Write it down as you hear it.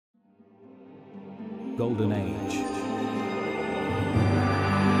Golden Age.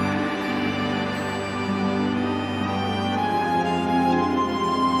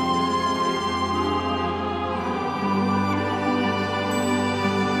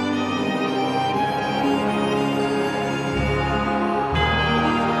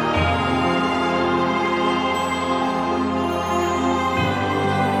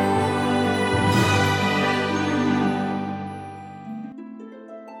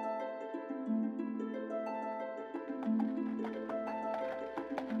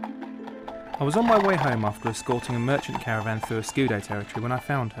 I was on my way home after escorting a merchant caravan through Escudo territory when I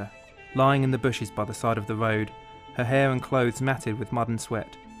found her, lying in the bushes by the side of the road, her hair and clothes matted with mud and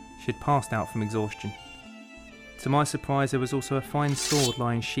sweat. She had passed out from exhaustion. To my surprise, there was also a fine sword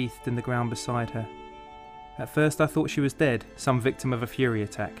lying sheathed in the ground beside her. At first I thought she was dead, some victim of a fury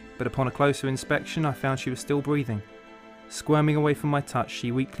attack, but upon a closer inspection I found she was still breathing. Squirming away from my touch,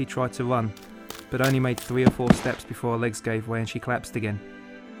 she weakly tried to run, but only made 3 or 4 steps before her legs gave way and she collapsed again.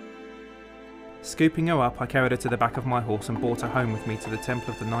 Scooping her up, I carried her to the back of my horse and brought her home with me to the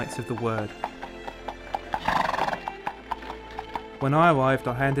Temple of the Knights of the Word. When I arrived,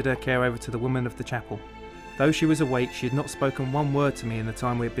 I handed her care over to the woman of the chapel. Though she was awake, she had not spoken one word to me in the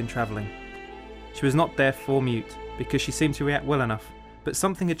time we had been travelling. She was not deaf or mute, because she seemed to react well enough, but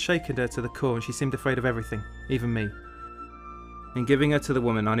something had shaken her to the core and she seemed afraid of everything, even me. In giving her to the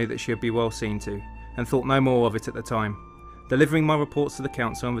woman, I knew that she would be well seen to, and thought no more of it at the time, delivering my reports to the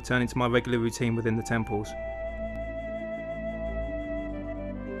council and returning to my regular routine within the temples.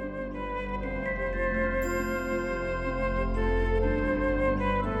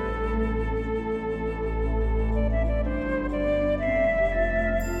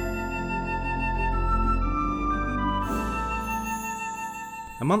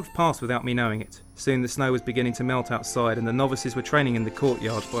 A month passed without me knowing it. Soon the snow was beginning to melt outside and the novices were training in the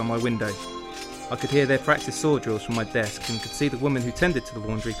courtyard by my window. I could hear their practice sword drills from my desk and could see the woman who tended to the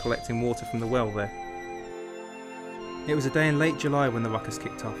laundry collecting water from the well there. It was a day in late July when the ruckus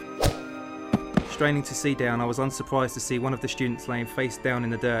kicked off. Straining to see down, I was unsurprised to see one of the students laying face down in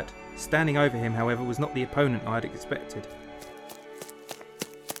the dirt. Standing over him, however, was not the opponent I had expected.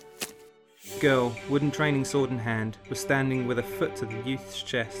 The girl, wooden training sword in hand, was standing with a foot to the youth's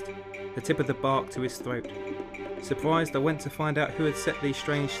chest, the tip of the bark to his throat. Surprised, I went to find out who had set these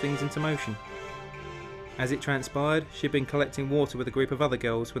strange things into motion. As it transpired, she had been collecting water with a group of other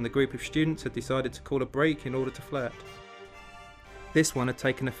girls when the group of students had decided to call a break in order to flirt. This one had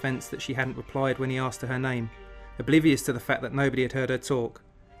taken offence that she hadn't replied when he asked her name, oblivious to the fact that nobody had heard her talk.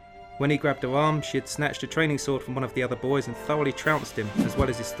 When he grabbed her arm, she had snatched a training sword from one of the other boys and thoroughly trounced him, as well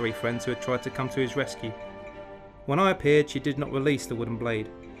as his 3 friends who had tried to come to his rescue. When I appeared, she did not release the wooden blade,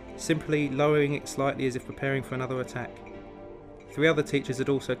 simply lowering it slightly as if preparing for another attack. 3 other teachers had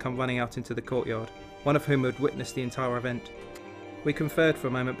also come running out into the courtyard, one of whom had witnessed the entire event. We conferred for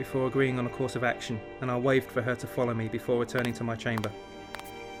a moment before agreeing on a course of action, and I waved for her to follow me before returning to my chamber.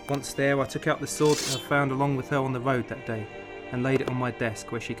 Once there, I took out the sword that I found along with her on the road that day, and laid it on my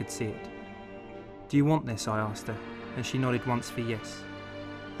desk where she could see it. "Do you want this?" I asked her, and she nodded once for yes.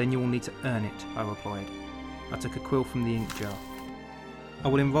 "Then you will need to earn it," I replied. I took a quill from the ink jar. "I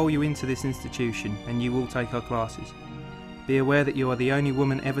will enrol you into this institution, and you will take our classes. Be aware that you are the only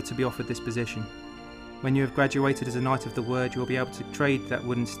woman ever to be offered this position. When you have graduated as a Knight of the Word, you will be able to trade that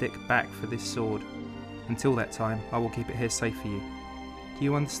wooden stick back for this sword. Until that time, I will keep it here safe for you. Do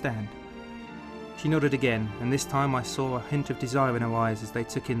you understand?" She nodded again, and this time I saw a hint of desire in her eyes as they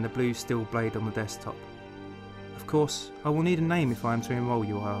took in the blue steel blade on the desktop. "Of course, I will need a name if I am to enrol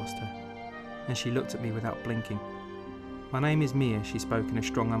you," I asked her, and she looked at me without blinking. "My name is Mia," she spoke in a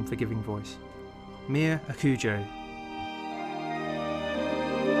strong, unforgiving voice. "Mia Akujo."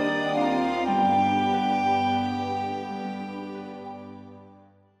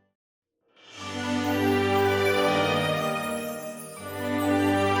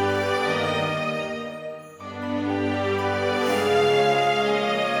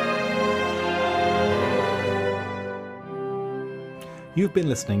 You've been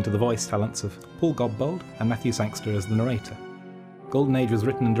listening to the voice talents of Paul Godbold and Matthew Sangster as the narrator. Golden Age was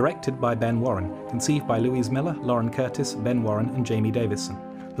written and directed by Ben Warren, conceived by Louise Miller, Lauren Curtis, Ben Warren and Jamie Davison.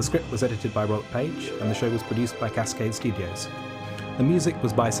 The script was edited by Robert Page, and the show was produced by Cascade Studios. The music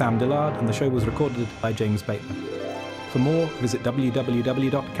was by Sam Dillard, and the show was recorded by James Bateman. For more, visit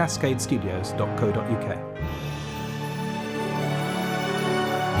www.cascadestudios.co.uk.